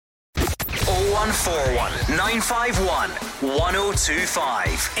0141 951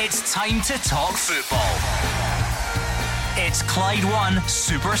 1025. It's time to talk football. It's Clyde 1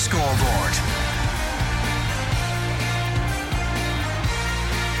 Super Scoreboard.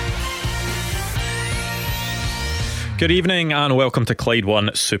 Good evening and welcome to Clyde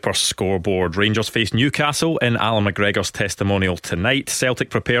 1 Super Scoreboard. Rangers face Newcastle in Allan McGregor's testimonial tonight.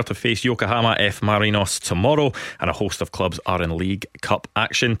 Celtic prepare to face Yokohama F Marinos tomorrow, and a host of clubs are in League Cup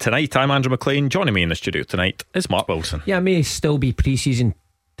action tonight. I'm Andrew Maclean. Joining me in the studio tonight is Mark Wilson. Yeah, it may still be pre-season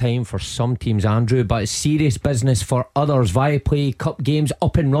time for some teams, Andrew, but it's serious business for others. Viaplay Cup games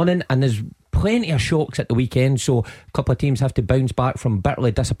up and running, and there's plenty of shocks at the weekend, so a couple of teams have to bounce back from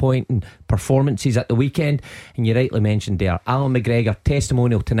bitterly disappointing performances at the weekend. And you rightly mentioned there, Allan McGregor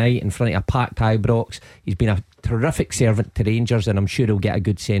testimonial tonight in front of a packed Ibrox. He's been a terrific servant to Rangers, and I'm sure he'll get a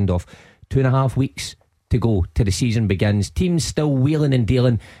good send off. 2.5 weeks to go till the season begins. Teams still wheeling and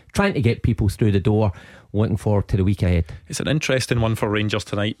dealing, trying to get people through the door. Looking forward to the week ahead. It's an interesting one for Rangers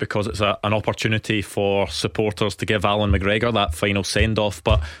tonight because it's an opportunity for supporters to give Allan McGregor that final send-off.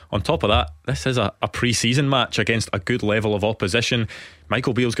 But on top of that, this is a pre-season match against a good level of opposition.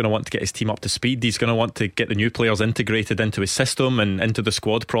 Michael Beale's going to want to get his team up to speed. He's going to want to get the new players integrated into his system and into the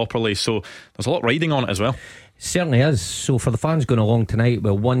squad properly. So there's a lot riding on it as well. Certainly is. So for the fans going along tonight,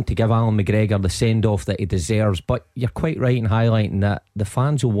 well, one, to give Allan McGregor the send-off that he deserves, but you're quite right in highlighting that the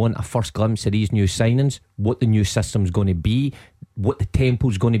fans will want a first glimpse of these new signings, what the new system's going to be, what the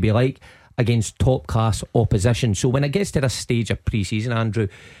tempo's going to be like against top class opposition. So when it gets to this stage of pre-season, Andrew,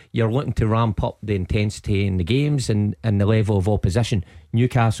 you're looking to ramp up the intensity in the games and the level of opposition.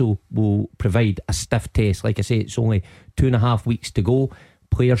 Newcastle will provide a stiff test. Like I say, it's only 2.5 weeks to go.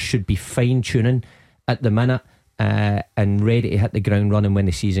 Players should be fine-tuning at the minute and ready to hit the ground running when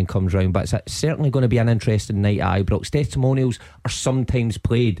the season comes round. But it's certainly going to be an interesting night at Ibrox. Testimonials are sometimes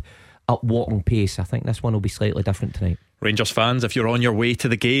played at walking pace. I think this one will be slightly different tonight. Rangers fans, if you're on your way to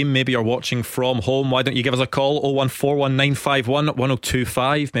the game, maybe you're watching from home, why don't you give us a call? 0141 951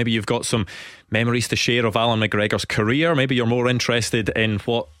 1025. Maybe you've got some memories to share of Allan McGregor's career. Maybe you're more interested in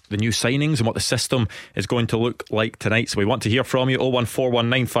what the new signings and what the system is going to look like tonight. So we want to hear from you. 0141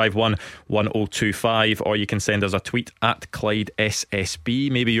 951 1025. Or you can send us a tweet at Clyde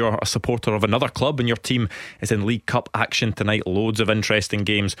SSB. Maybe you're a supporter of another club and your team is in League Cup action tonight. Loads of interesting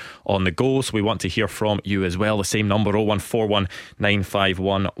games on the go, so we want to hear from you as well. The same number, 0141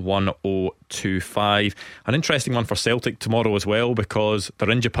 951 1025. An interesting one for Celtic tomorrow as well, because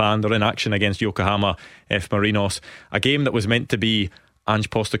they're in Japan, they're in action against Yokohama F Marinos, a game that was meant to be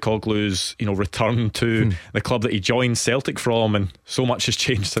Ange Postecoglou's return to the club that he joined Celtic from, and so much has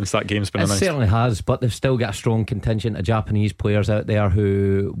changed since that game's been announced. It certainly has, but they've still got a strong contingent of Japanese players out there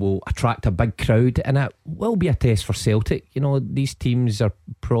who will attract a big crowd, and it will be a test for Celtic. These teams are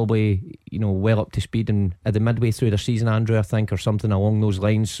probably well up to speed and at the midway through their season, Andrew, I think, or something along those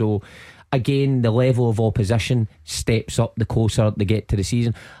lines. So again, the level of opposition steps up the closer they get to the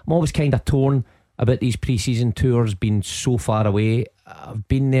season. I'm always kind of torn about these pre-season tours being so far away. I've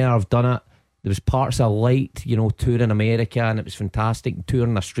been there, I've done it. There was parts I liked, tour in America, and it was fantastic. Tour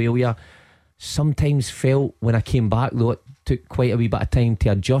in Australia. Sometimes felt when I came back, though, it took quite a wee bit of time to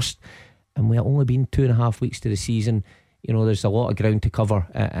adjust, and we've only been 2.5 weeks to the season. There's a lot of ground to cover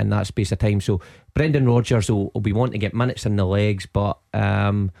in that space of time. So Brendan Rodgers will be wanting to get minutes in the legs, but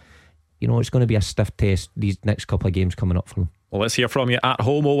it's going to be a stiff test these next couple of games coming up for them. Well, let's hear from you at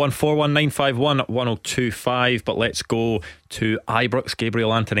home. 0141 951 1025. But let's go to Ibrox.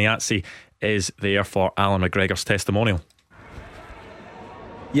 Gabriel Antoniazzi is there for Allan McGregor's testimonial.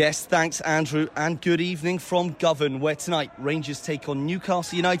 Yes, thanks Andrew, and good evening from Govan, where tonight Rangers take on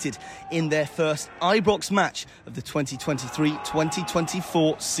Newcastle United in their first Ibrox match of the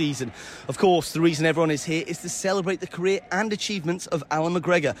 2023-2024 season. Of course, the reason everyone is here is to celebrate the career and achievements of Allan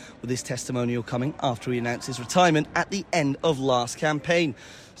McGregor, with his testimonial coming after he announced his retirement at the end of last campaign.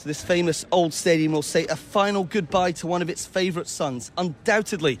 So this famous old stadium will say a final goodbye to one of its favourite sons,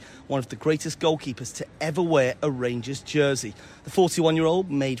 undoubtedly one of the greatest goalkeepers to ever wear a Rangers jersey. The 41-year-old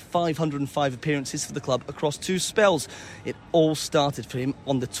made 505 appearances for the club across 2 spells. It all started for him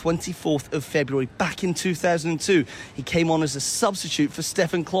on the 24th of February back in 2002. He came on as a substitute for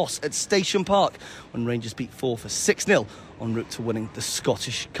Stefan Klos at Station Park when Rangers beat Forfar 6-0 en route to winning the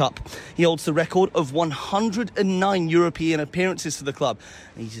Scottish Cup. He holds the record of 109 European appearances for the club,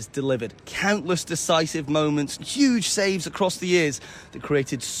 and he's just delivered countless decisive moments, huge saves across the years that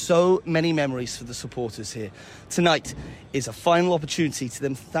created so many memories for the supporters here. Tonight is a final opportunity to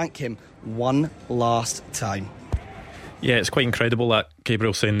them thank him one last time. Yeah, it's quite incredible that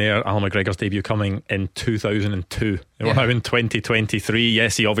Gabriel saying there, Allan McGregor's debut coming in 2002. We're now in 2023.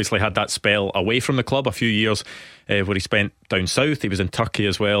 Yes, he obviously had that spell away from the club, a few years where he spent down south. He was in Turkey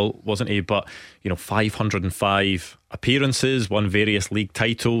as well, wasn't he? But 505 appearances, won various league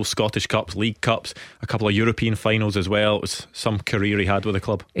titles, Scottish Cups, League Cups, a couple of European finals as well. It was some career he had with the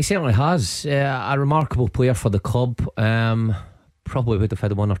club. He certainly has. A remarkable player for the club. Probably would have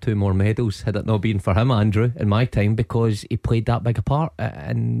had one or two more medals had it not been for him, Andrew, in my time, because he played that big a part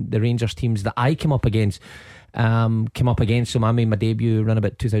in the Rangers teams that I came up against. Him. I made my debut around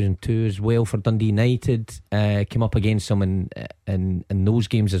about 2002 as well for Dundee United. Came up against him in those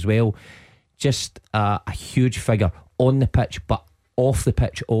games as well. Just a huge figure on the pitch, but off the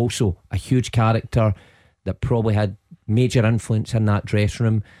pitch also. A huge character that probably had major influence in that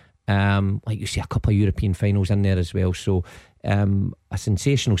dressing room. Like you see, a couple of European finals in there as well. So a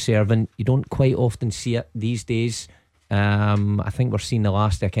sensational servant. You don't quite often see it these days. I think we're seeing the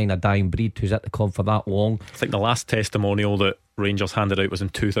last of a kind of dying breed who's at the club for that long. I think the last testimonial that Rangers handed out was in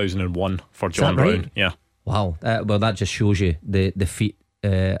 2001 for John Brown. Right? Yeah. Wow. Well, that just shows you the feat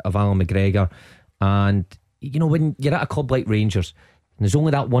of Allan McGregor. And when you're at a club like Rangers, and there's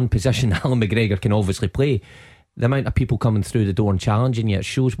only that one position Allan McGregor can obviously play, the amount of people coming through the door and challenging you, it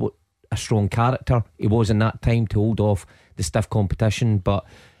shows what a strong character he was in that time to hold off the stiff competition. But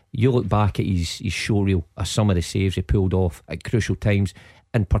you look back at his showreel of some of the saves he pulled off at crucial times,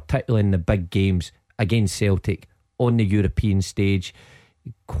 and particularly in the big games against Celtic on the European stage.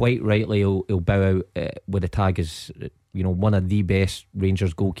 Quite rightly he'll bow out with the tag as one of the best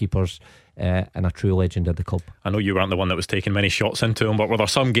Rangers goalkeepers and a true legend of the club. I know you weren't the one that was taking many shots into him, but were there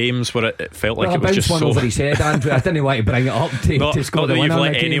some games where it felt like it was just one over his head, Andrew? I didn't want to bring it up to score the winner. Not that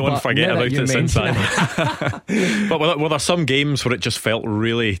you've let anyone forget about it since then. But were there some games where it just felt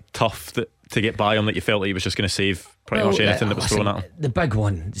really tough to get by him, that you felt like he was just going to save pretty much anything that was thrown at him? The big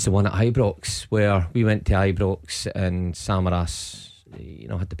one is the one at Ibrox, where we went to Ibrox and Samaras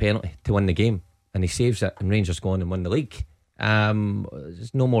had the penalty to win the game, and he saves it, and Rangers go on and win the league.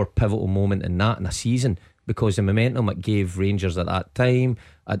 There's no more pivotal moment than that in a season, because the momentum it gave Rangers at that time,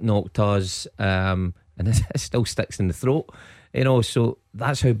 it knocked us, and it still sticks in the throat. So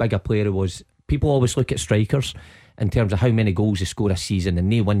that's how big a player he was. People always look at strikers in terms of how many goals they score a season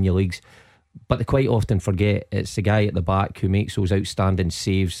and they win your leagues, but they quite often forget it's the guy at the back who makes those outstanding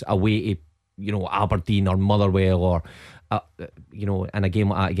saves away to Aberdeen or Motherwell or in a game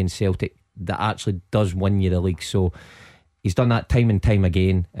like that against Celtic that actually does win you the league. So he's done that time and time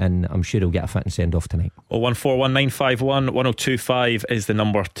again, and I'm sure he'll get a fit and send off tonight. 01419511025 is the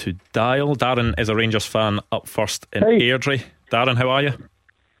number to dial. Darren is a Rangers fan up first in Airdrie. Darren, how are you?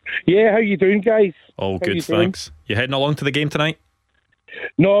 Yeah, how you doing, guys? All good, thanks. You heading along to the game tonight?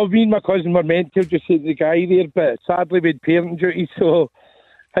 No, me and my cousin were meant to just say the guy there, but sadly we had parent duty, so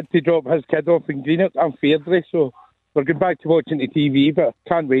had to drop his kid off in Greenock and Fairdrie, so we're going back to watching the TV, but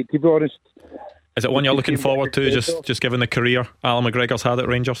can't wait, to be honest. Is it one you're looking forward to, just given the career Allan McGregor's had at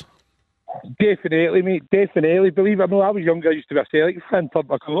Rangers? Definitely, mate, definitely. Believe it or not, I was younger, I used to be a Celtic fan, turned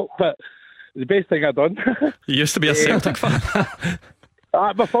my coat, but the best thing I've done. You used to be a Celtic fan?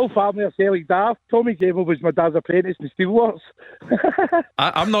 My full family are Celtic daft. Tommy Gable was my dad's apprentice in Steelworks.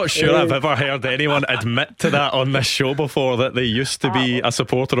 I'm not sure I've ever heard anyone admit to that on this show before, that they used to be a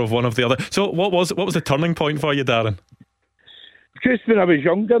supporter of one of the other. So what was the turning point for you, Darren? Just when I was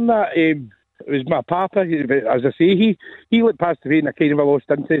younger and that, it was my papa. As I say, he looked past the way and I kind of lost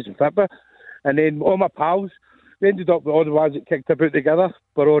interest in football. And then all my pals, we ended up with all the ones that kicked about together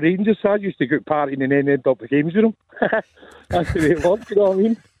for all Rangers. So I used to go partying and then end up the games with them. That's the way it worked, you know what I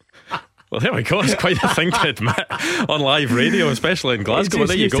mean? Well, there we go. It's quite a thing to admit on live radio, especially in Glasgow. Well,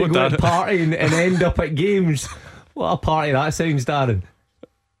 there you go, Darren. Partying and end up at games. What a party that sounds, Darren.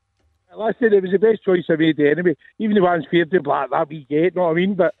 Listen, it was the best choice I made anyway. Even the ones feared to black that we get, you know what I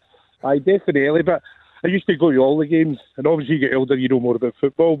mean? But I definitely. But I used to go to all the games, and obviously you get older, you know more about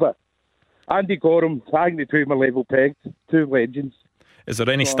football. But Andy Gorham, I think the two of them are level pegged, two legends. Is there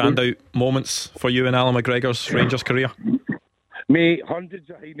any standout moments for you in Allan McGregor's Rangers career? Mate, hundreds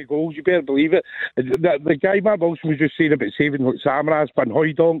of high goals, you better believe it. The guy Matt Wilson was just saying about saving Samaras, Van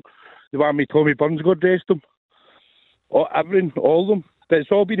Hooijdonk, the one with Tommy Burns, God rest him. Everything, all of them. But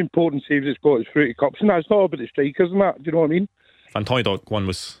it's all been important saves that's got us through to cups, and that's not about the strikers and that, do you know what I mean? Van Hooijdonk one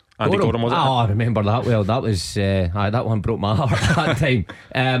was Andy Gorham, was it? Oh, I remember that well. That was that one broke my heart at that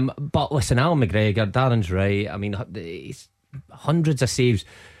time. But listen, Allan McGregor, Darren's right. I mean, it's hundreds of saves.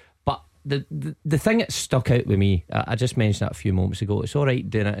 But the thing that stuck out with me, I just mentioned that a few moments ago. It's all right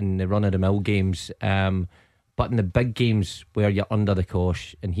doing it in the run of the mill games, but But in the big games where you're under the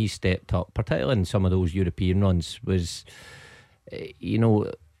cosh, and he stepped up, particularly in some of those European runs, was,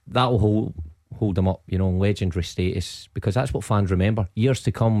 that'll hold him up, legendary status, because that's what fans remember years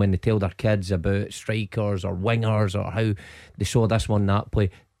to come when they tell their kids about strikers or wingers or how they saw this one, that play.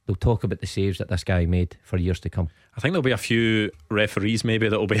 They'll talk about the saves that this guy made for years to come. I think there'll be a few referees maybe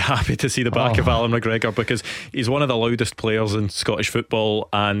that will be happy to see the back of Allan McGregor, because he's one of the loudest players in Scottish football,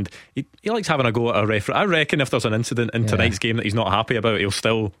 and he likes having a go at a referee. I reckon if there's an incident in tonight's game that he's not happy about, he'll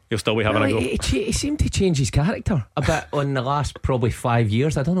still be having a go. He seemed to change his character a bit on the last probably 5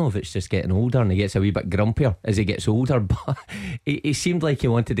 years. I don't know if it's just getting older and he gets a wee bit grumpier as he gets older, but he seemed like he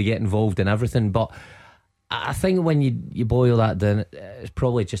wanted to get involved in everything. But I think when you boil that down, it's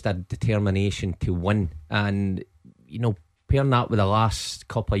probably just a determination to win. And pairing that with the last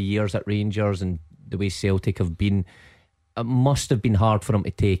couple of years at Rangers and the way Celtic have been, it must have been hard for him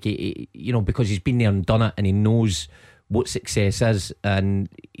to take it, because he's been there and done it, and he knows what success is, and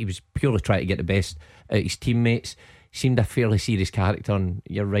he was purely trying to get the best out of his teammates. He seemed a fairly serious character, and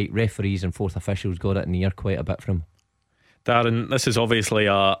you're right, referees and fourth officials got it in the ear quite a bit from him. Darren, this is obviously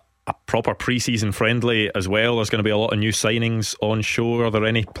a proper pre-season friendly as well. There's going to be a lot of new signings on show. Are there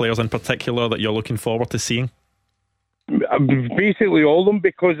any players in particular that you're looking forward to seeing? Basically all of them,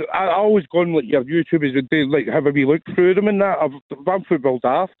 because I always go on like your YouTubers would do, like have a wee look through them and that. I'm football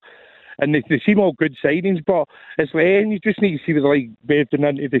daft, and they seem all good signings, but it's like, you just need to see the like bedding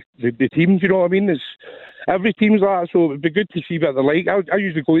into the teams. You know what I mean? Every team's like that, so it'd be good to see what they're like. I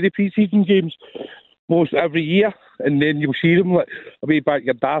usually go to the pre-season games most every year, and then you'll see them like away back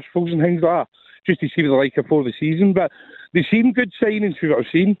your Dashvilles and things like that, just to see what they're like before the season. But they seem good signings from what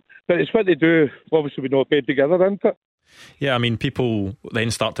I've seen, but it's what they do. Obviously, we not bed together, isn't it? Yeah, I mean, people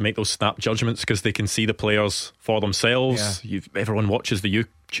then start to make those snap judgments because they can see the players for themselves. Yeah. Everyone watches the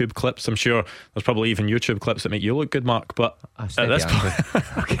YouTube clips. I'm sure there's probably even YouTube clips that make you look good, Mark. But at this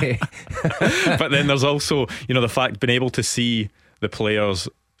point, okay. But then there's also, the fact being able to see the players,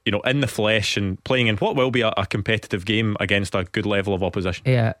 in the flesh and playing in what will be a competitive game against a good level of opposition.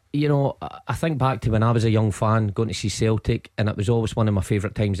 Yeah, I think back to when I was a young fan going to see Celtic, and it was always one of my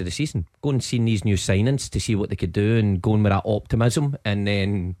favourite times of the season, going and seeing these new signings to see what they could do, and going with that optimism, and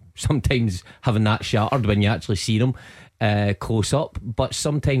then sometimes having that shattered when you actually see them close up, but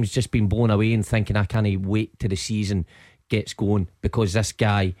sometimes just being blown away and thinking, I can't wait till the season gets going, because this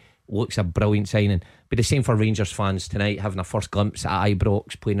guy looks a brilliant signing. Be the same for Rangers fans tonight, having a first glimpse at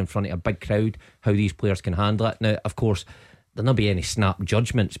Ibrox, playing in front of a big crowd, how these players can handle it. Now, of course, there'll not be any snap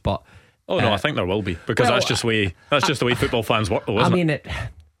judgments, but I think there will be, because that's just the way football fans work, though, isn't it?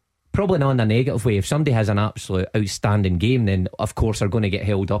 Probably not in a negative way. If somebody has an absolute outstanding game, then of course they're going to get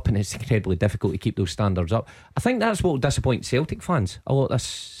held up, and it's incredibly difficult to keep those standards up. I think that's what will disappoint Celtic fans a lot this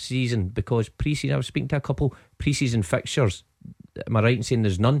season, because pre-season, I was speaking to a couple pre-season fixtures. Am I right in saying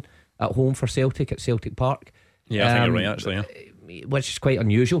there's none at home for Celtic at Celtic Park? Yeah, I think you're right, actually, yeah. Which is quite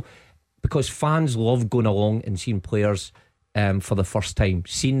unusual, because fans love going along and seeing players for the first time,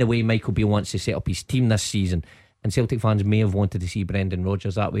 seeing the way Michael Beale wants to set up his team this season. And Celtic fans may have wanted to see Brendan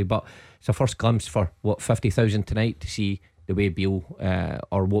Rodgers that way, but it's a first glimpse for 50,000 tonight to see the way Beale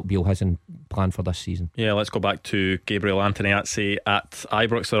or what Beale has in plan for this season. Yeah, let's go back to Gabriel Antoniazzi at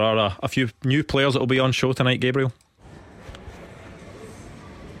Ibrox. There are a few new players that will be on show tonight, Gabriel.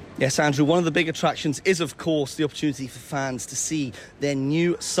 Yes, Andrew, one of the big attractions is, of course, the opportunity for fans to see their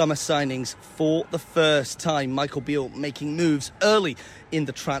new summer signings for the first time. Michael Beale making moves early in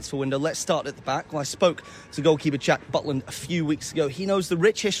the transfer window. Let's start at the back. When I spoke to goalkeeper Jack Butland a few weeks ago, he knows the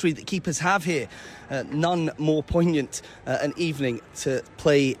rich history that keepers have here. None more poignant an evening to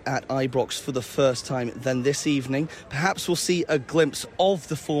play at Ibrox for the first time than this evening. Perhaps we'll see a glimpse of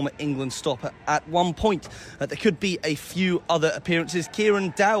the former England stopper at one point. There could be a few other appearances.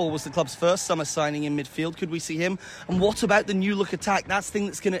 Kieran Dowell was the club's first summer signing in midfield. Could we see him? And what about the new look attack? That's the thing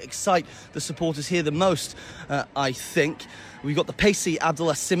that's going to excite the supporters here the most, I think. We've got the pacey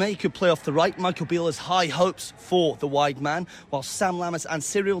Abdullah Sima. He could play off the right. Michael Beale has high hopes for the wide man, while Sam Lammers and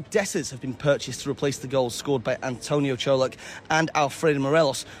Cyril Dessers have been purchased to replace the goals scored by Antonio Cholak and Alfredo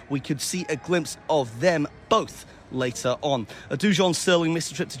Morelos. We could see a glimpse of them both later on. Dujon Sterling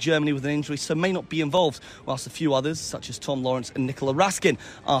missed a trip to Germany with an injury, so may not be involved, whilst a few others, such as Tom Lawrence and Nicola Raskin,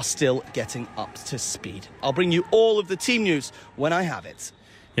 are still getting up to speed. I'll bring you all of the team news when I have it.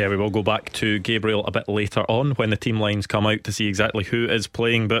 Yeah, we will go back to Gabriel a bit later on when the team lines come out to see exactly who is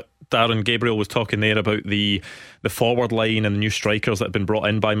playing. But Darren, Gabriel was talking there about the forward line and the new strikers that have been brought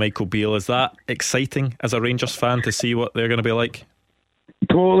in by Michael Beale. Is that exciting as a Rangers fan to see what they're going to be like?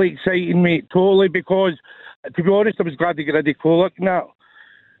 Totally exciting, mate. Totally, because to be honest, I was glad to get rid of Cholak now.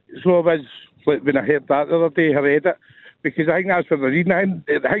 so I was when I heard that the other day. I read it because I think that's what they're reading. I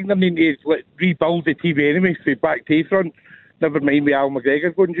think they need to rebuild the team anyway, from back to front. Never mind with Allan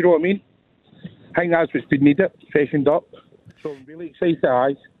McGregor going. Do you know what I mean? I think that's what's been needed, freshened up. So I'm really excited.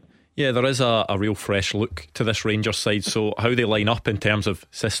 Aye. Yeah, there is a real fresh look to this Rangers side. So how they line up in terms of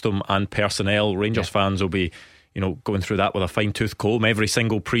system and personnel, Rangers fans will be, going through that with a fine-tooth comb every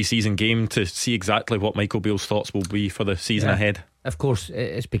single pre-season game to see exactly what Michael Beale's thoughts will be for the season ahead. Of course,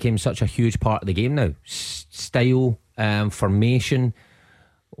 it's become such a huge part of the game now. Style, formation.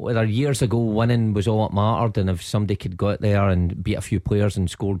 Whether years ago winning was all that mattered, and if somebody could go out there and beat a few players and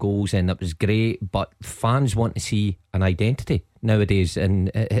score goals, and it was great, but fans want to see an identity nowadays, and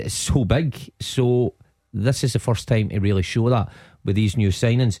it's so big. So this is the first time to really show that with these new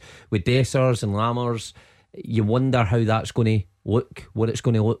signings, with Dessers and Lammers. You wonder how that's going to look, what it's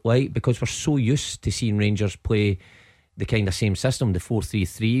going to look like, because we're so used to seeing Rangers play the kind of same system, the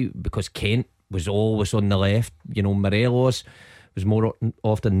 4-3-3, because Kent was always on the left, Morelos was more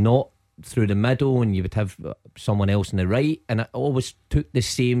often not through the middle, and you would have someone else on the right, and it always took the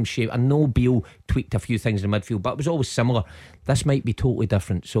same shape. I know Beale tweaked a few things in the midfield, but it was always similar. This might be totally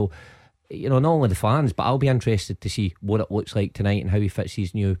different. So, not only the fans, but I'll be interested to see what it looks like tonight and how he fits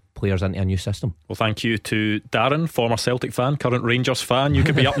these new players into a new system. Well, thank you to Darren, former Celtic fan, current Rangers fan. You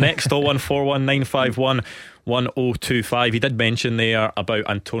could be up next. 0141 951 1025. He did mention there about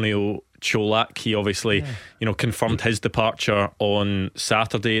Antonio Cholak. He obviously confirmed his departure on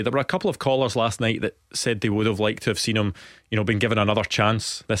Saturday. There were a couple of callers last night that said they would have liked to have seen him been given another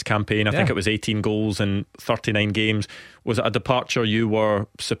chance this campaign. I think it was 18 goals in 39 games. Was it a departure you were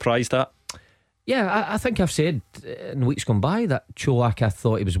surprised at? Yeah, I think I've said in weeks gone by that Cholak, I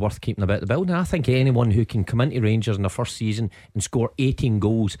thought he was worth keeping about the building. I think anyone who can come into Rangers in their first season and score 18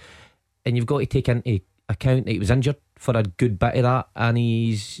 goals, and you've got to take into account that he was injured for a good bit of that, and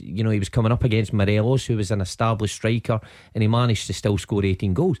he was coming up against Morelos, who was an established striker, and he managed to still score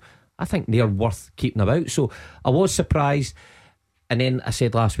 18 goals. I think they're worth keeping about. So I was surprised, and then I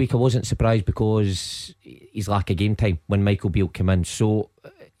said last week I wasn't surprised because he's lack of game time when Michael Beale came in. So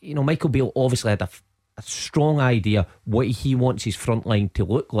Michael Beale obviously had a strong idea what he wants his front line to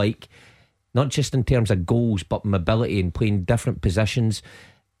look like, not just in terms of goals but mobility and playing different positions,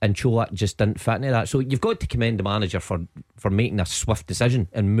 and Cholak just didn't fit into that. So you've got to commend the manager for making a swift decision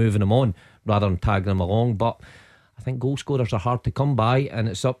and moving him on rather than tagging him along. But I think goal scorers are hard to come by, and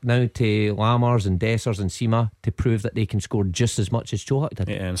it's up now to Lammers and Dessers and Sima to prove that they can score just as much as Cholak did.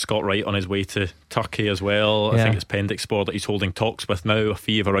 Yeah, and Scott Wright on his way to Turkey as well. I think it's Pendic Sport that he's holding talks with now. A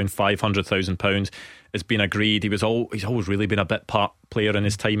fee of around £500,000 has been agreed. He's always really been a bit part player in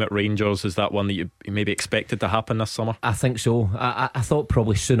his time at Rangers. Is that one that you maybe expected to happen this summer? I think so. I thought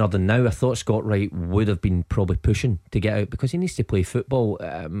probably sooner than now. I thought Scott Wright would have been probably pushing to get out because he needs to play football.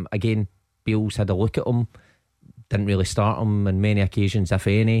 Again, Beale's had a look at him, didn't really start him on many occasions, if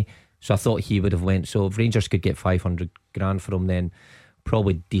any. So I thought he would have went. So if Rangers could get 500 grand for him, then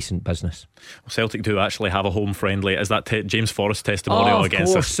probably decent business. Well, Celtic do actually have a home friendly. Is that James Forrest testimonial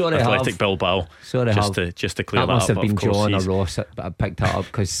against Athletic Bilbao? Just to clear that up. That must have been John or Ross that picked that up,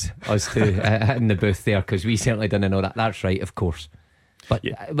 because us two in the booth there, because we certainly didn't know that. That's right, of course. But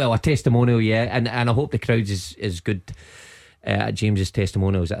well, a testimonial, and I hope the crowd is good at James's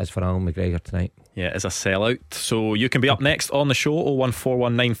testimonial as it is for Allan McGregor tonight. Yeah, it's a sellout. So you can be up next on the show.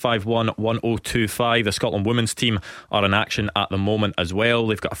 0141 951 1025. The Scotland women's team are in action at the moment as well.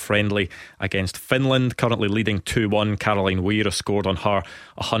 They've got a friendly against Finland, currently leading 2-1. Caroline Weir has scored on her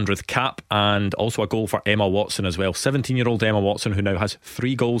 100th cap, and also a goal for Emma Watson as well. 17-year-old Emma Watson, who now has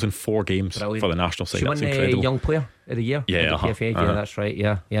 3 goals in 4 games for the national side. She won the young player of the year. Yeah, that's right.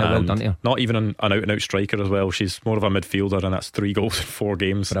 Yeah, well done to her. Not even an out-and-out striker as well. She's more of a midfielder, and that's 3 goals in 4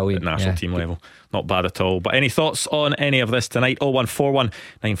 games at national team level. Not bad at all. But any thoughts on any of this tonight? 0141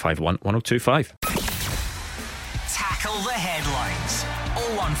 951 1025. Tackle the headlines.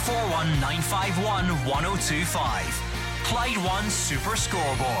 0141 951 1025. Clyde One Super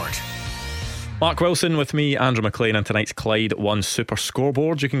Scoreboard. Mark Wilson with me, Andrew Maclean, and tonight's Clyde One Super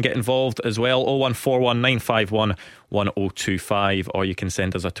Scoreboard. You can get involved as well. 0141 951 1025, or you can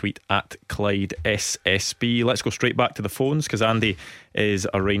send us a tweet at Clyde SSB. Let's go straight back to the phones, because Andy is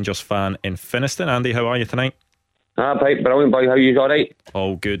a Rangers fan in Finniston. Andy, how are you tonight? Right, brilliant, boy. How are you? All right?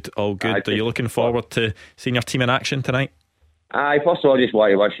 All good. Are you looking forward to seeing your team in action tonight? First of all, I just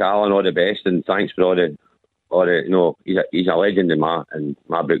want to wish Alan all the best, and thanks for all the he's a legend in my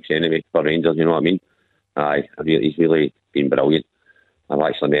books anyway for Rangers, you know what I mean? He's really been brilliant. I've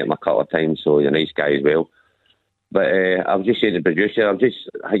actually met him a couple of times, so he's a nice guy as well. But I've just said to the producer,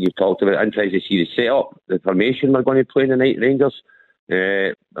 how you talked about, interested to see the setup, the formation we're going to play tonight, Rangers.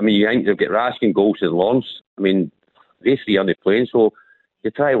 I mean, you think they've got Raskin, Golson and Lawrence. I mean, they three aren't playing, so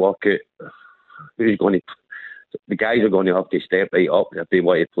you try to work out who's going to. The guys are going to have to step right up if they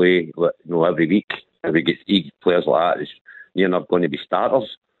want to play, every week. If we get three players like that, it's near enough going to be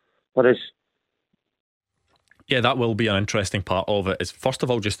starters for us. Yeah, that will be an interesting part of it. Is first of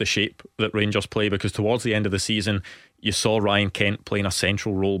all just the shape that Rangers play, because towards the end of the season you saw Ryan Kent playing a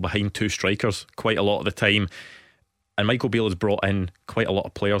central role behind two strikers quite a lot of the time, and Michael Beale has brought in quite a lot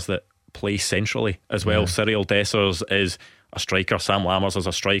of players that play centrally as well. Cyril Dessers is a striker, Sam Lammers is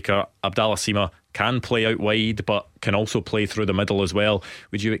a striker, Abdallah Sima can play out wide but can also play through the middle as well.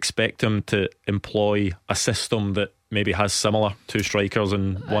 Would you expect him to employ a system that maybe has similar two strikers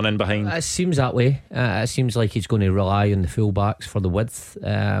and one in behind? It seems that way. It seems like he's going to rely on the full-backs for the width,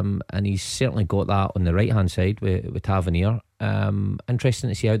 and he's certainly got that on the right hand side with Tavernier. Interesting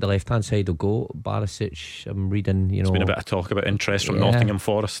to see how the left hand side will go. Barisic, I'm reading, there's been a bit of talk about interest from Nottingham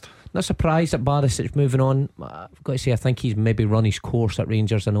Forest. Not surprised at Barisic moving on. I've got to say, I think he's maybe run his course at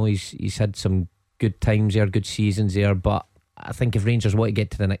Rangers. I know he's had some good times there, good seasons there, but I think if Rangers want to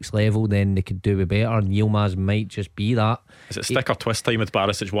get to the next level, then they could do it better. And Yilmaz might just be that. Is it stick or twist time with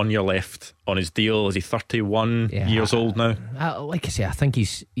Barisic? 1 year left on his deal. Is he 31 years old now? Like I say, I think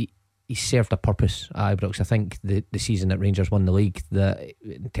he served a purpose at Ibrox. I think the season that Rangers won the league, that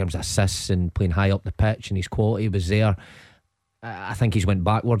in terms of assists and playing high up the pitch and his quality was there. I think he's went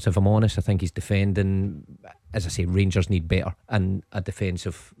backwards, if I'm honest. I think he's defending, as I say, Rangers need better and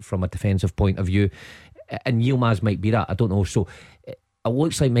from a defensive point of view, and Yilmaz might be that, I don't know. So it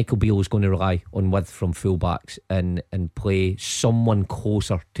looks like Michael Beale is going to rely on width from fullbacks and play someone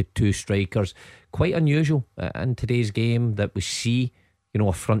closer to two strikers. Quite unusual in today's game that we see,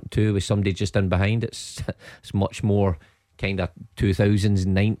 a front two with somebody just in behind. It's much more kind of 2000s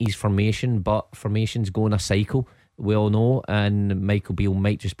 90s formation, but formations go in a cycle, we all know, and Michael Beale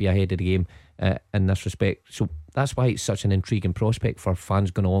might just be ahead of the game in this respect. So that's why it's such an intriguing prospect for fans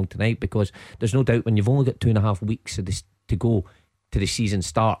going along tonight, because there's no doubt when you've only got 2.5 weeks of this to go to the season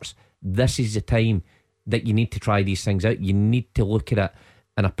starts, this is the time that you need to try these things out. You need to look at it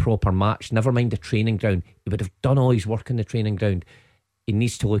in a proper match, never mind the training ground. He would have done all his work in the training ground. He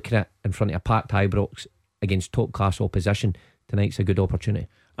needs to look at it in front of a packed Ibrox against top class opposition. Tonight's a good opportunity.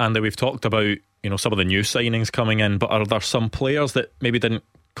 And we've talked about some of the new signings coming in, but are there some players that maybe didn't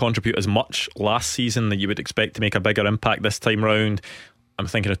contribute as much last season that you would expect to make a bigger impact this time round? I'm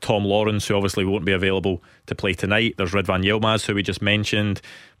thinking of Tom Lawrence, who obviously won't be available to play tonight. There's Ridvan Yilmaz, who we just mentioned,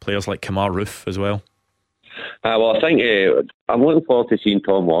 players like Kamar Roof as well. Well, I think I'm looking forward to seeing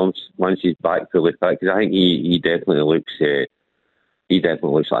Tom Lawrence once he's back fully fit, because I think he definitely looks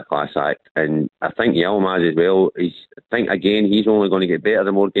like a class act. And I think Yilmaz as well, I think again he's only going to get better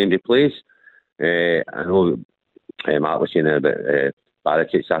the more games he plays. I know Mark was saying about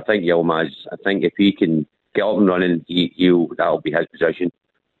Barisic. I think Yilmaz, if he can get up and running, that'll be his position,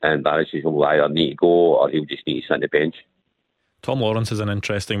 and Barisic will either need to go or he'll just need to sit on the bench. Tom Lawrence is an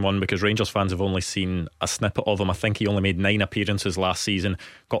interesting one because Rangers fans have only seen a snippet of him. I think he only made 9 appearances last season,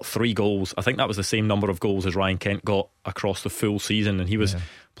 got 3 goals. I think that was the same number of goals as Ryan Kent got across the full season, and he was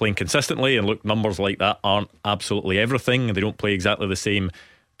playing consistently. And look, numbers like that aren't absolutely everything, and they don't play exactly the same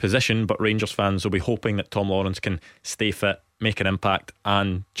position, but Rangers fans will be hoping that Tom Lawrence can stay fit, make an impact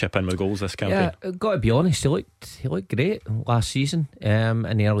and chip in with goals this campaign. Yeah, got to be honest, he looked great last season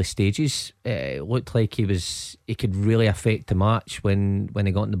in the early stages. It looked like he could really affect the match when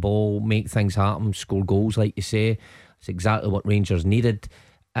he got in the ball, make things happen, score goals like you say. It's exactly what Rangers needed.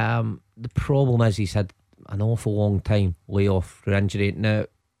 The problem is he's had an awful long time layoff for injury. Now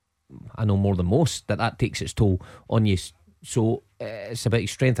I know more than most that takes its toll on you, so it's about his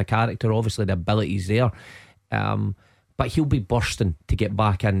strength of character. Obviously the ability's there, but he'll be bursting to get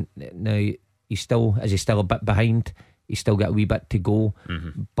back in. Now he's still a bit behind. He's still got a wee bit to go,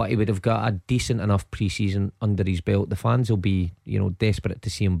 but he would have got a decent enough pre-season under his belt. The fans will be desperate to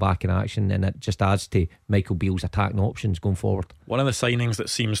see him back in action, and it just adds to Michael Beale's attacking options going forward. One of the signings that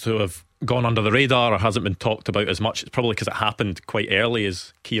seems to have gone under the radar or hasn't been talked about as much, it's probably because it happened quite early,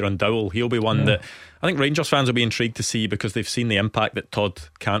 is Kieran Dowell. He'll be one that I think Rangers fans will be intrigued to see, because they've seen the impact that Todd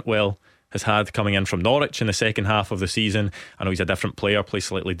Cantwell has had coming in from Norwich in the second half of the season. I know he's a different player, plays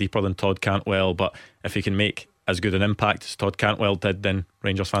slightly deeper than Todd Cantwell, but if he can make as good an impact as Todd Cantwell did, then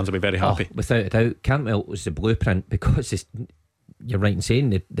Rangers fans will be very happy. Without a doubt, Cantwell was the blueprint, because you're right in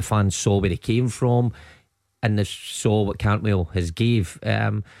saying the fans saw where he came from and they saw what Cantwell has gave,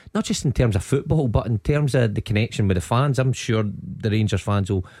 not just in terms of football but in terms of the connection with the fans. I'm sure the Rangers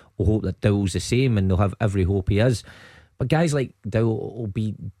fans will hope that Dowell's the same, and they'll have every hope he is. But guys like Dowell will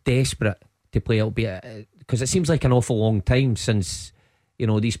be desperate to play, albeit because it seems like an awful long time since You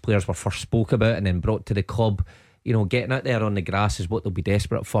know, these players were first spoke about and then brought to the club. You know, getting out there on the grass is what they'll be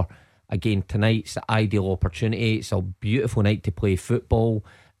desperate for. Again, tonight's the ideal opportunity. It's a beautiful night to play football,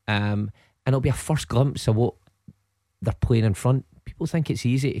 and it'll be a first glimpse of what they're playing in front. People think it's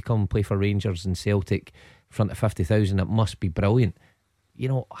easy to come and play for Rangers and Celtic in front of 50,000. It must be brilliant. You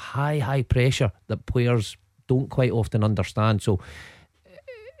know, high pressure that players don't quite often understand. So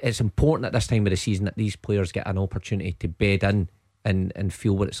it's important at this time of the season that these players get an opportunity to bed in and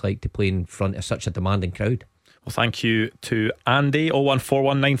feel what it's like to play in front of such a demanding crowd. Well, thank you to Andy.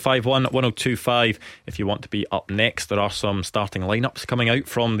 01419511025 if you want to be up next. There are some starting lineups coming out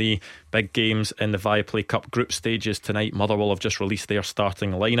from the big games in the Viaplay Cup group stages tonight. Motherwell have just released their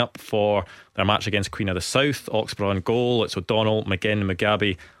starting lineup for their match against Queen of the South. Oxborough on goal, it's O'Donnell, McGinn,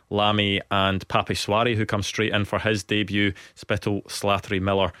 Mugabe, Lamy and Papi Suari, who comes straight in for his debut. Spittle, Slattery,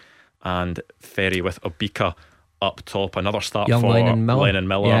 Miller and Ferry with Obika up top. Another start young for Lennon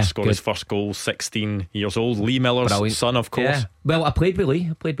Miller, yeah, scored his first goal, 16 years old. Lee Miller's brilliant son, of course. Yeah. Well, I played with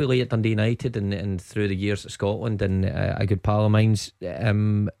Lee at Dundee United and through the years at Scotland, and a good pal of mine's.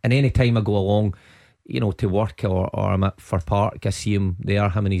 And any time I go along, you know, to work or I'm at for Park, I see him there,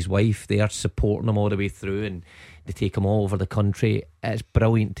 him and his wife, they are supporting him all the way through, and they take him all over the country. It's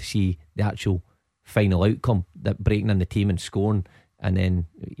brilliant to see the actual final outcome, that breaking in the team and scoring, and then,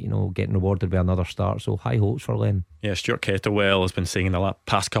 you know, getting rewarded with another start. So high hopes for Len. Yeah, Stuart Kettlewell has been saying in the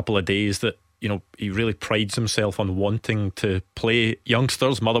past couple of days that, you know, he really prides himself on wanting to play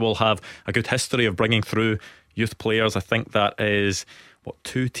youngsters. Motherwell have a good history of bringing through youth players. I think that is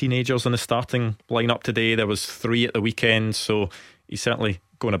 2 teenagers in the starting lineup today. There was 3 at the weekend, so he's certainly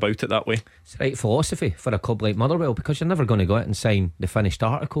going about it that way. It's the right philosophy for a club like Motherwell, because you're never going to go out and sign the finished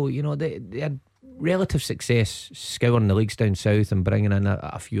article. You know, they had relative success scouring the leagues down south and bringing in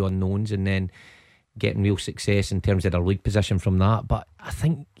a few unknowns, and then getting real success in terms of their league position from that. But I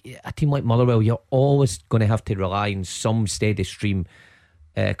think a team like Motherwell, you're always going to have to rely on some steady stream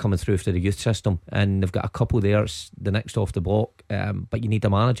coming through the youth system, and they've got a couple there, the next off the block, but you need a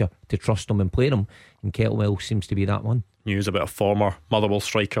manager to trust them and play them, and Kettlewell seems to be that one. News about a former Motherwell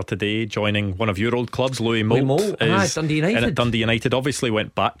striker today joining one of your old clubs. Louis Moult is Dundee United. in at Dundee United. Obviously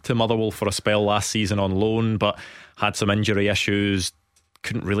went back to Motherwell for a spell last season on loan, but had some injury issues,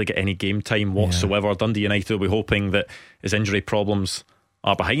 couldn't really get any game time whatsoever. Yeah. Dundee United will be hoping that his injury problems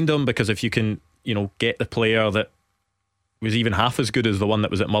are behind him, because if you can, you know, get the player that was even half as good as the one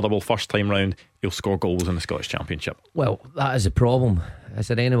that was at Motherwell first time round, he'll score goals in the Scottish Championship. Well, that is a problem. Is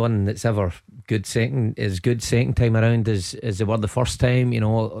there anyone that's ever good second time around as they were the first time? You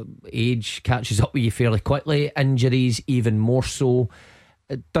know, age catches up with you fairly quickly, injuries even more so.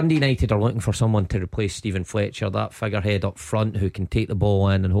 Dundee United are looking for someone to replace Stephen Fletcher, that figurehead up front who can take the ball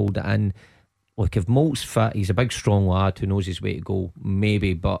in and hold it in. Look, if Moult's fit, he's a big strong lad who knows his way to go,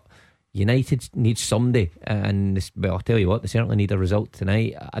 maybe, but United needs somebody, and well, I'll tell you what, they certainly need a result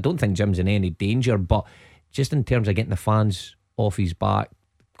tonight. I don't think Jim's in any danger, but just in terms of getting the fans off his back,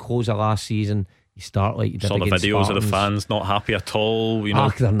 close of last season, you start like you did. Saw the videos Spartans. Of the fans not happy at all, you know.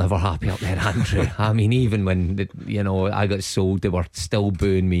 They're never happy up there, Andrew. I mean, even when I got sold, they were still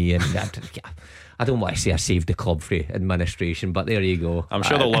booing me, and I don't want to say I saved the club for administration, but there you go. I'm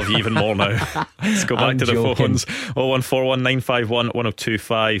sure they'll love you even more now. Let's go back to the phones.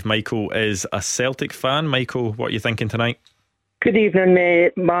 01419511025. Michael is a Celtic fan. Michael, what are you thinking tonight? Good evening,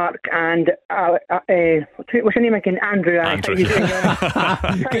 Mark, and what's your name again? Andrew.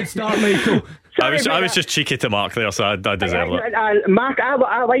 Good start, Michael. Sorry, I was just cheeky to Mark there, so I deserve it. Mark,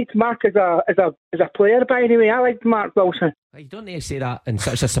 I liked Mark as a player, by the way. I liked Mark Wilson. You don't need to say that in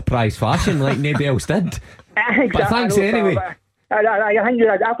such a surprise fashion like nobody else did. Exactly, but thanks anyway. I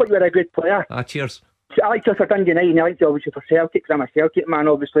thought you were a good player. Cheers. I liked you for Dundee United, and I liked you obviously for Celtic, because I'm a Celtic man,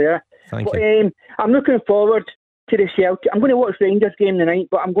 obviously. Thank you. I'm looking forward to the Celtic. I'm going to watch Rangers game tonight,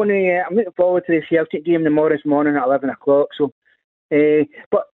 but I'm looking forward to the Celtic game tomorrow morning at 11 o'clock. So,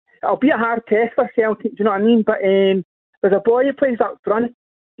 but it'll be a hard test for Celtic. Do you know what I mean? But there's a boy who plays up front.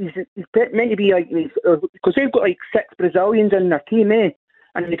 He's meant to be like, because they've got like 6 Brazilians in their team, and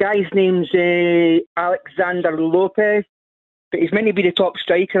the guy's name's Alexander Lopez, but he's meant to be the top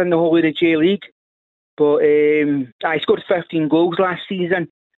striker in the whole of the J League. But he scored 15 goals last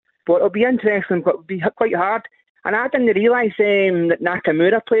season. But it'll be interesting, but it'll be quite hard. And I didn't realise that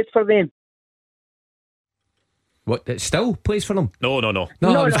Nakamura played for them. What, it still plays for them? No,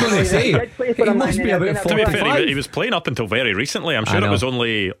 I was going to say he must be about 45. To be fair, he was playing up until very recently. I'm sure it was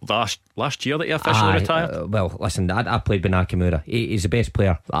only last year that he officially retired. Well, listen, I played with Nakamura. He's the best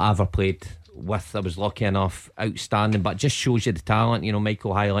player that I ever played with. I was lucky enough, outstanding, but just shows you the talent. You know,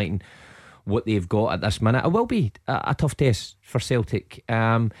 Michael highlighting what they've got at this minute. It will be a tough test for Celtic.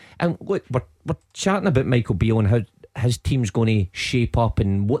 And look, we're chatting about Michael Beale and how his team's going to shape up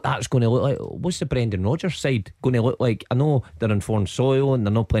and what that's going to look like. What's the Brendan Rodgers side going to look like? I know they're in foreign soil and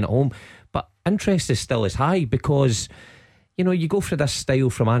they're not playing at home, but interest is still as high because, you know, you go for this style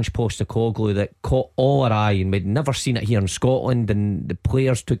from Ange Postecoglou that caught all our eye and we'd never seen it here in Scotland, and the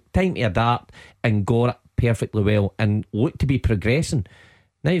players took time to adapt and got it perfectly well and looked to be progressing.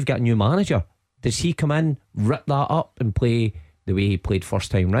 Now you've got a new manager. Does he come in, rip that up and play the way he played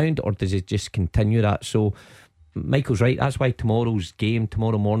first time round, or does he just continue that? So Michael's right. That's why tomorrow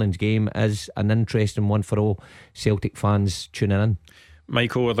morning's game is an interesting one for all Celtic fans tuning in.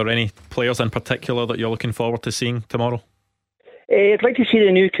 Michael, are there any players in particular that you're looking forward to seeing tomorrow? I'd like to see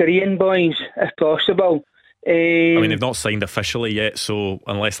the new Korean boys if possible. I mean, they've not signed officially yet, so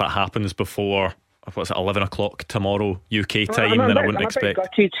unless that happens before 11 o'clock tomorrow UK time, then I wouldn't expect.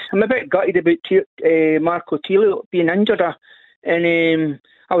 I'm a bit gutted about Marco Tilo being injured, and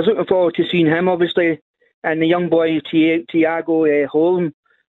I was looking forward to seeing him, obviously, and the young boy Thiago Holm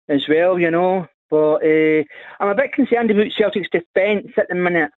as well, you know. But I'm a bit concerned about Celtic's defence at the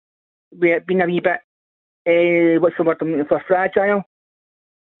minute. We've been a wee bit, what's the word I'm looking for, fragile.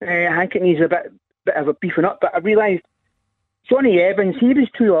 I think it needs a bit of a beefing up. But I realised Johnny Evans, he was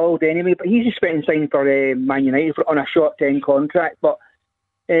too old anyway, but he's just went and signed for Man United on a short-term contract. But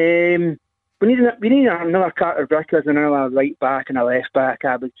we need another Carter Vickers, another right back and a left back,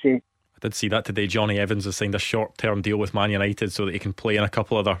 I would say. I did see that today. Johnny Evans has signed a short-term deal with Man United so that he can play in a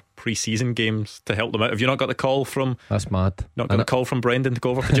couple of other pre-season games to help them out. Have you not got the call from... That's mad. Not got a call from Brendan to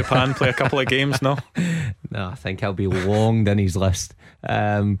go over to Japan, play a couple of games, no? No, I think I'll be long in his list.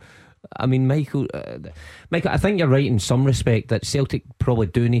 I mean, Michael, I think you're right in some respect that Celtic probably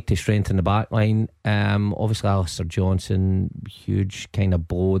do need to strengthen the back line. Obviously Alistair Johnson, huge kind of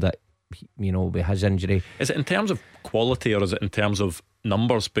blow that, you know, with his injury. Is it in terms of quality or is it in terms of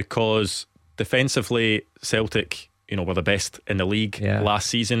numbers? Because defensively Celtic, you know, were the best in the league last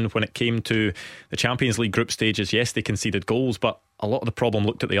season. When it came to the Champions League group stages, yes, they conceded goals, but a lot of the problem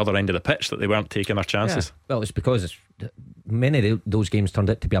looked at the other end of the pitch, that they weren't taking their chances. Yeah. Well, it's because many of those games turned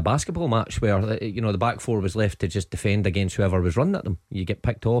out to be a basketball match where, you know, the back four was left to just defend against whoever was running at them. You get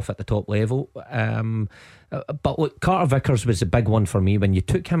picked off at the top level. But look, Carter Vickers was the big one for me. When you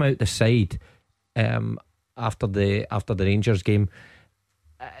took him out the side after the Rangers game,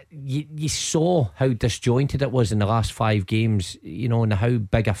 you saw how disjointed it was in the last 5 games, you know, and how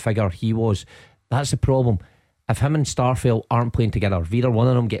big a figure he was. That's the problem. If him and Starfelt aren't playing together, if either one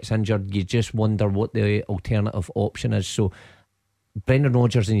of them gets injured, you just wonder what the alternative option is. So Brendan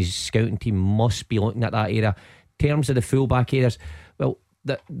Rodgers and his scouting team must be looking at that area. In terms of the fullback areas, well,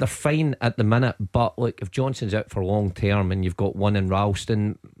 they're fine at the minute, but look, if Johnson's out for long term and you've got one in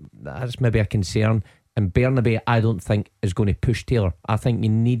Ralston, that's maybe a concern. And Bernabei, I don't think is going to push Taylor. I think you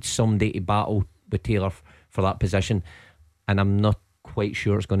need somebody to battle with Taylor for that position, and I'm not quite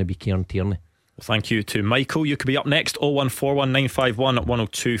sure it's going to be Kieran Tierney. Well, thank you to Michael. You could be up next, 0141951 at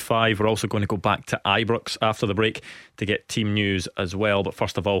 1025. We're also going to go back to Ibrox after the break to get team news as well. But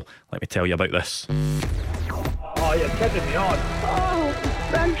first of all, let me tell you about this. Oh, you're kidding me on. Oh,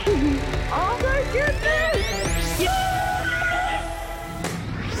 thank you. Oh my goodness.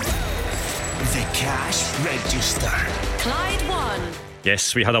 The Cash Register. Clyde won.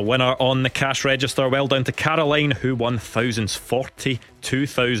 Yes, we had a winner on the cash register. Well done to Caroline, who won thousands,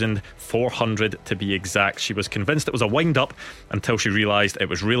 42,400 to be exact. She was convinced it was a wind-up until she realised it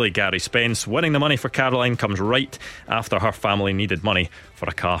was really Gary Spence. Winning the money for Caroline comes right after her family needed money for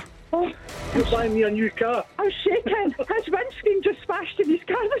a car. Oh, You're buying me a new car. I'm shaking. His windscreen just smashed in his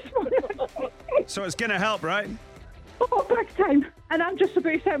car this morning. So it's going to help, right? Oh, big time. And I'm just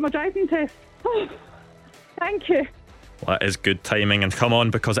about to set my driving test. Oh, thank you. Well, that is good timing, and come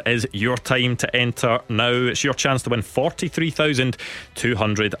on, because it is your time to enter now. It's your chance to win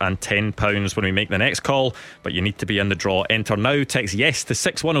 £43,210 when we make the next call, but you need to be in the draw. Enter now. Text yes to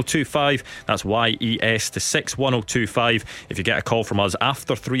 61025. That's YES to 61025. If you get a call from us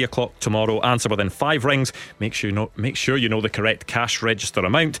after 3 o'clock tomorrow, answer within 5 rings. Make sure you know the correct cash register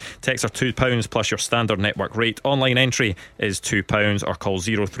amount. Texts are £2 plus your standard network rate. Online entry is £2, or call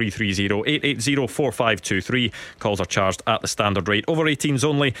 0330 880 4523. Calls are charged at the standard rate. Over 18s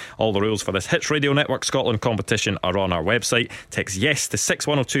only. All the rules for this Hits Radio Network Scotland competition are on our website. Text yes to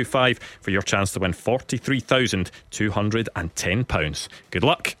 61025 for your chance to win £43,210. Good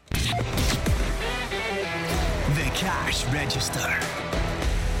luck. The Cash Register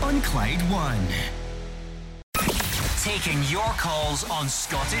on Clyde One. Taking your calls on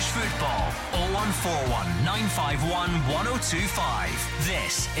Scottish football. 0141 951 1025.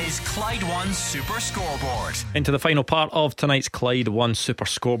 This is Clyde One Super Scoreboard. Into the final part of tonight's Clyde One Super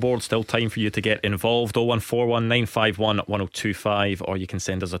Scoreboard. Still time for you to get involved. 0141 951 1025, or you can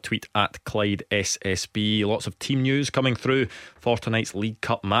send us a tweet at Clyde SSB. Lots of team news coming through for tonight's League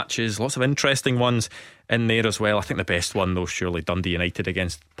Cup matches. Lots of interesting ones in there as well. I think the best one though, surely Dundee United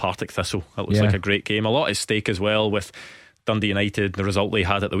against Partick Thistle. That looks like a great game. A lot at stake as well with Dundee United, the result they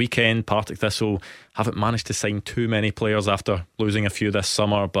had at the weekend. Partick Thistle haven't managed to sign too many players after losing a few this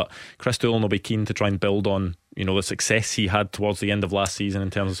summer, but Chris Doolan will be keen to try and build on, you know, the success he had towards the end of last season in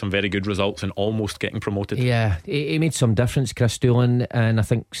terms of some very good results and almost getting promoted. Yeah, he made some difference, Chris Doolan, and I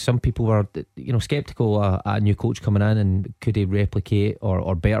think some people were, you know, sceptical at a new coach coming in and could he replicate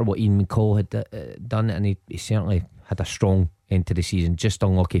or better what Ian McCall had done, and he certainly had a strong end to the season. Just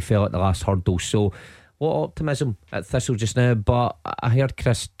unlucky, fell at the last hurdle. So what optimism at Thistle just now. But I heard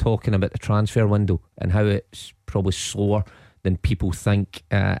Chris talking about the transfer window and how it's probably slower than people think,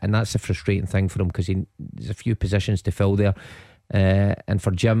 and that's a frustrating thing for him because there's a few positions to fill there, and for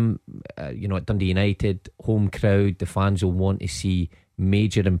Jim, you know, at Dundee United, home crowd, the fans will want to see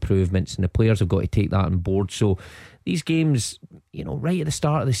major improvements, and the players have got to take that on board. So these games, you know, right at the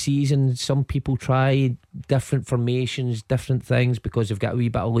start of the season, some people try different formations, different things because they've got a wee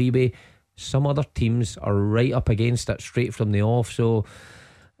bit of leeway. Some other teams are right up against it straight from the off. So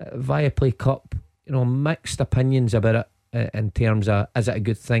Viaplay Cup, you know, mixed opinions about it in terms of is it a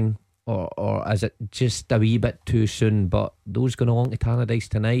good thing or is it just a wee bit too soon. But those going along to Tannadice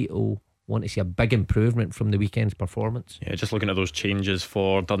tonight will want to see a big improvement from the weekend's performance. Yeah, just looking at those changes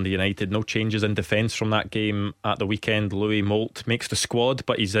for Dundee United, no changes in defence from that game at the weekend. Louis Moult makes the squad,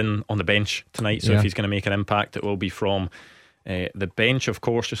 but he's in on the bench tonight, so if he's going to make an impact, it will be from the bench. Of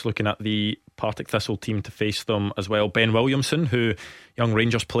course, just looking at the Partick Thistle team to face them as well, Ben Williamson, who young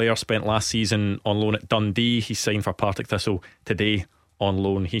Rangers player, spent last season on loan at Dundee. He's signed for Partick Thistle today on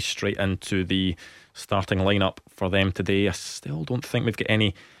loan. He's straight into the starting lineup for them today. I still don't think we've got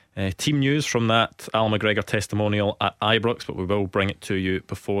any team news from that Allan McGregor testimonial at Ibrox, but we will bring it to you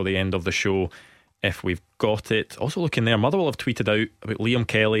before the end of the show if we've got it. Also looking there, Motherwell have tweeted out about Liam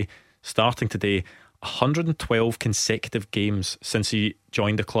Kelly starting today. 112 consecutive games since he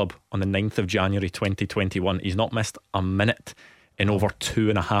joined the club on the 9th of January 2021. He's not missed a minute in over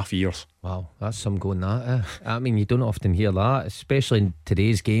 2.5 years. Wow, that's some going that. I mean, you don't often hear that, especially in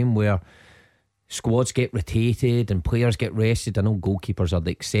today's game where squads get rotated and players get rested. I know goalkeepers are the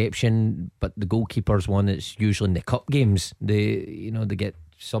exception, but the goalkeepers one, it's usually in the cup games. They get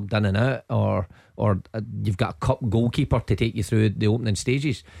subbed in and out, or you've got a cup goalkeeper to take you through the opening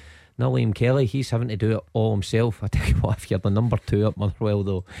stages. Now Liam Kelly, he's having to do it all himself. I tell you what, if you're the number 2 at Motherwell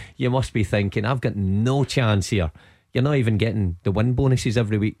though, you must be thinking, I've got no chance here. You're not even getting the win bonuses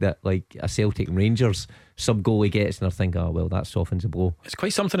every week that like a Celtic and Rangers sub goalie gets, and they're thinking, oh well, that softens the blow. It's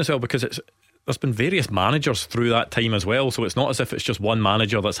quite something as well, because there's been various managers through that time as well, so it's not as if it's just one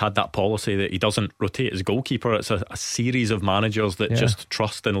manager that's had that policy that he doesn't rotate his goalkeeper. It's a series of managers that just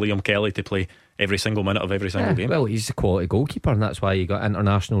trust in Liam Kelly to play every single minute of every single game. Well, he's a quality goalkeeper, and that's why he got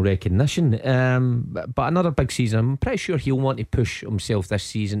international recognition. But another big season. I'm pretty sure he'll want to push himself this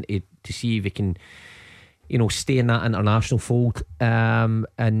season to see if he can, you know, stay in that international fold. And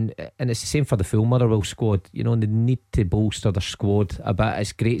it's the same for the full Motherwell squad. You know, they need to bolster their squad a bit.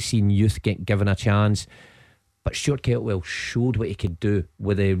 It's great seeing youth get given a chance, but Stuart Kettlewell showed what he could do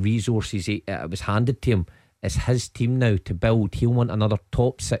with the resources it was handed to him. It's his team now to build. He'll want another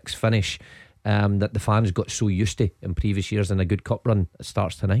top 6 finish that the fans got so used to in previous years, and a good cup run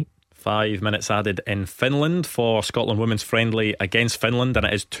starts tonight. 5 minutes added in Finland for Scotland women's friendly against Finland, and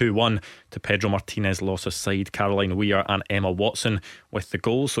it is 2-1 to Pedro Martinez Los's side. Caroline Weir and Emma Watson with the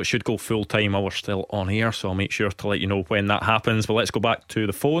goals, so it should go full time while we're still on air, so I'll make sure to let you know when that happens. But let's go back to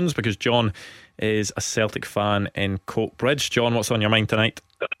the phones, because John is a Celtic fan in Coatbridge. John, what's on your mind tonight?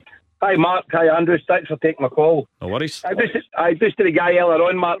 Hi Mark, hi Andrews, thanks for taking my call. No worries. I just to the guy earlier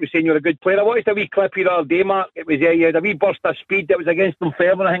on, Mark was saying you're a good player. I watched a wee clip here the other day, Mark. It was you had a wee burst of speed that was against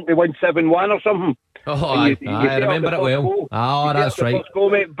Dunfermline. I think we won 7-1 or something. Oh, I remember it well. Goal. Oh, that's right.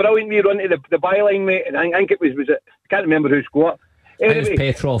 Goal, mate. Brilliant wee run to the byline, mate. And I think it was it? I can't remember who scored. Anyway, it was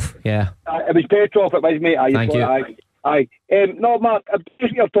Petrov, yeah. It was Petrov, it was, mate. Thank you. Aye. No, Mark, just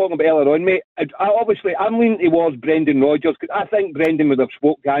what you're talking about earlier on, mate. I'm leaning towards Brendan Rodgers, because I think Brendan would have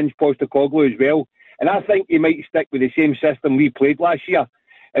spoke to Ange Postecoglou as well, and I think he might stick with the same system we played last year.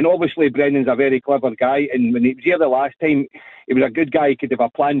 And obviously Brendan's a very clever guy, and when he was here the last time, he was a good guy. He could have a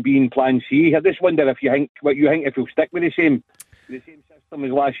plan B and plan C. I just wonder if you think if he'll stick with the the same system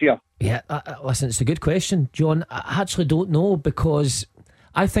as last year? Yeah, listen, it's a good question, John. I actually don't know, because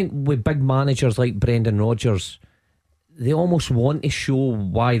I think with big managers like Brendan Rodgers, they almost want to show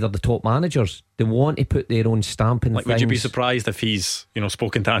why they're the top managers. They want to put their own stamp in things. Would you be surprised if he's,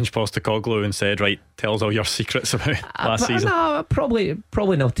 spoken to Ange Postecoglou and said, right, tell us all your secrets about last season? No, probably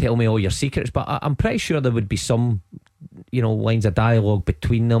not tell me all your secrets, but I'm pretty sure there would be some, lines of dialogue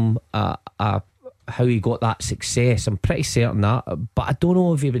between them. How he got that success, I'm pretty certain that. But I don't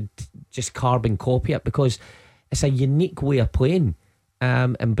know if he would just carbon copy it, because it's a unique way of playing.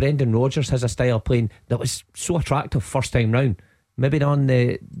 And Brendan Rodgers has a style of playing that was so attractive first time round. Maybe not on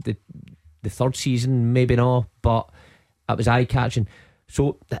the third season, maybe not, but it was eye catching.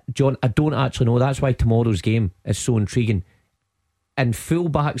 So, John, I don't actually know. That's why tomorrow's game is so intriguing. And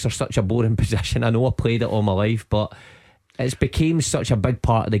fullbacks are such a boring position. I know I played it all my life, but it's became such a big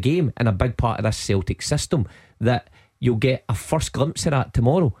part of the game and a big part of this Celtic system that you'll get a first glimpse of that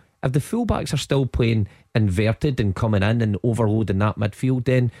tomorrow. If the fullbacks are still playing inverted and coming in and overloading that midfield,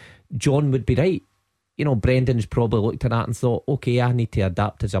 then John would be right. Brendan's probably looked at that and thought, okay, I need to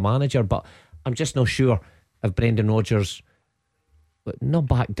adapt as a manager. But I'm just not sure if Brendan Rodgers, not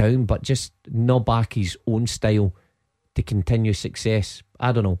back down, but just not back his own style to continue success.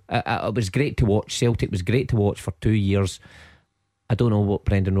 I don't know. It was great to watch. Celtic was great to watch for 2 years. I don't know what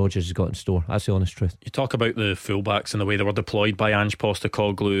Brendan Rodgers has got in store. That's the honest truth. You talk about the fullbacks and the way they were deployed by Ange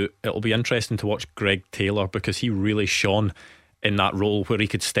Postecoglou. It'll be interesting to watch Greg Taylor, because he really shone in that role where he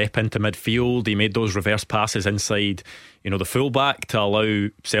could step into midfield. He made those reverse passes inside, the fullback to allow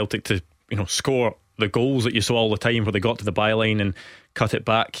Celtic to, score the goals that you saw all the time where they got to the byline and cut it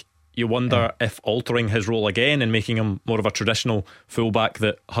back. You wonder if altering his role again and making him more of a traditional fullback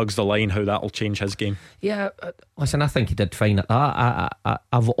that hugs the line, how that'll change his game. Yeah, listen, I think he did fine at that.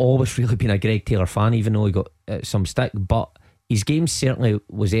 I've always really been a Greg Taylor fan, even though he got some stick, but his game certainly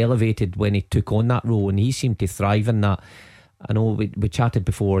was elevated when he took on that role, and he seemed to thrive in that. I know we chatted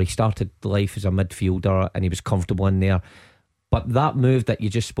before, he started life as a midfielder and he was comfortable in there, but that move that you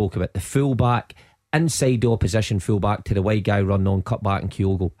just spoke about, the fullback inside the opposition fullback to the wide guy run on, cut back, and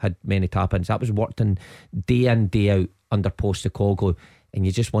Kyogo had many tap-ins. That was worked in, day out under Postecoglou, and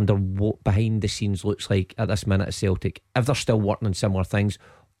you just wonder what behind the scenes looks like at this minute at Celtic, if they're still working on similar things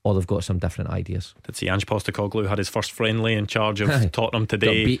or they've got some different ideas. Did see Ange Postecoglou had his first friendly in charge of Tottenham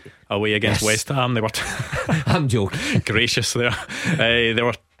today away against West Ham. They were I'm joking. Gracious there. They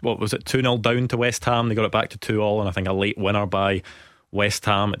were, what was it, 2-0 down to West Ham. They got it back to 2-2, and I think a late winner by West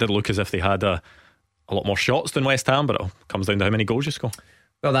Ham. It did look as if they had a lot more shots than West Ham, but it comes down to how many goals you score.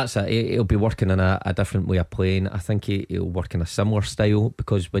 Well, that's it. He'll be working in a different way of playing. I think he'll work in a similar style,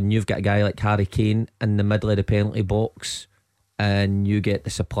 because when you've got a guy like Harry Kane in the middle of the penalty box and you get the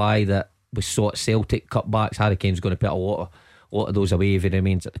supply that we saw at Celtic, cutbacks, Harry Kane's going to put a lot of those away if he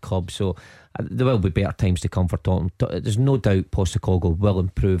remains at the club. So there will be better times to come for Tottenham. There's no doubt Postecoglou will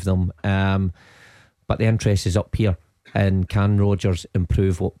improve them, but the interest is up here, and can Rodgers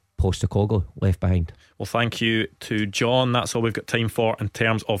improve what Postecoglou left behind? Well, thank you to John. That's all we've got time for in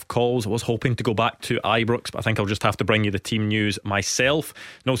terms of calls. I was hoping to go back to Ibrox, but I think I'll just have to bring you the team news myself.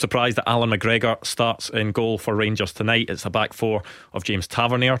 No surprise that Allan McGregor starts in goal for Rangers tonight. It's a back four of James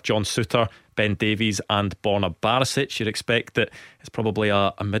Tavernier, John Souttar, Ben Davies and Borna Barisic. You'd expect that it's probably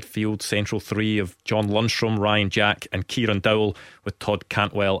a midfield central three of John Lundstrom, Ryan Jack and Kieran Dowell, with Todd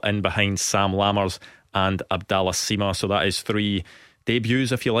Cantwell in behind Sam Lammers and Abdallah Sima. So that is three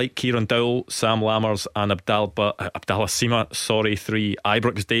debuts, if you like. Kieran Dowell, Sam Lammers and Abdallah Sima, three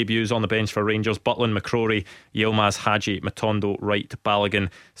Ibrox debuts on the bench for Rangers. Butland, McCrory, Yilmaz, Hadji, Matondo, Wright, Balogun,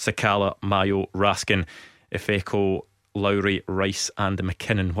 Sakala, Mayo, Raskin, Ifeko, Lowry, Rice and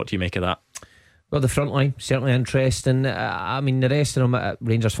McKinnon. What do you make of that? Well, the front line, certainly interesting. I mean, the rest of them,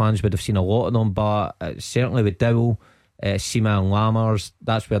 Rangers fans would have seen a lot of them, but certainly with Dowell, Sima and Lammers,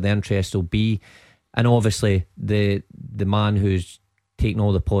 that's where the interest will be. And obviously the man who's taking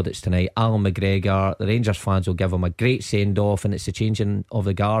all the plaudits tonight, Allan McGregor. The Rangers fans will give him a great send-off, and it's the changing of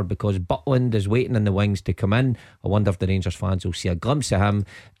the guard, because Butland is waiting in the wings to come in. I wonder if the Rangers fans will see a glimpse of him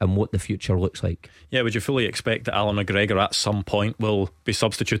and what the future looks like. Yeah, would you fully expect that Allan McGregor at some point will be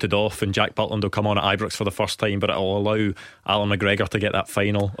substituted off and Jack Butland will come on at Ibrox for the first time, but it'll allow Allan McGregor to get that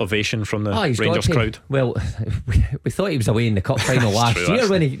final ovation from the Rangers crowd? Well, we thought he was away in the cup final last year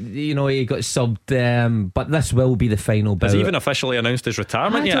when he got subbed, but this will be the final bout. Has he even officially announced his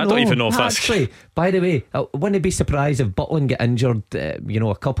retirement yet? I don't even know if that's actually. By the way, I wouldn't be surprised if Butland get injured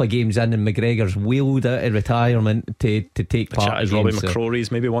a couple of games in and McGregor's wheeled out of retirement to take part. The chat is Robbie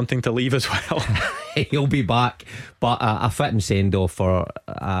McCrory's maybe wanting to leave as well. he'll be back. But a fitting send-off for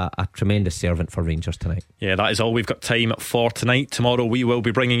a tremendous servant for Rangers tonight. Yeah, that is all we've got time for tonight. Tomorrow we will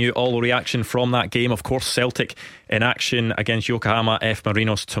be bringing you all the reaction from that game. Of course, Celtic in action against Yokohama F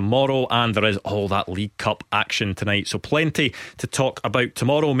Marinos tomorrow, and there is all that League Cup action tonight. So plenty to talk about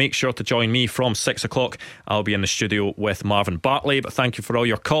tomorrow. Make sure to join me from 6 o'clock. I'll be in the studio with Marvin Bartley. But thank you for all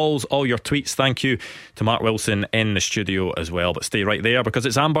your calls, all your tweets. Thank you to Mark Wilson in the studio as well. But stay right there, because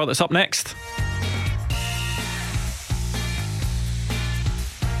it's Amber that's up next.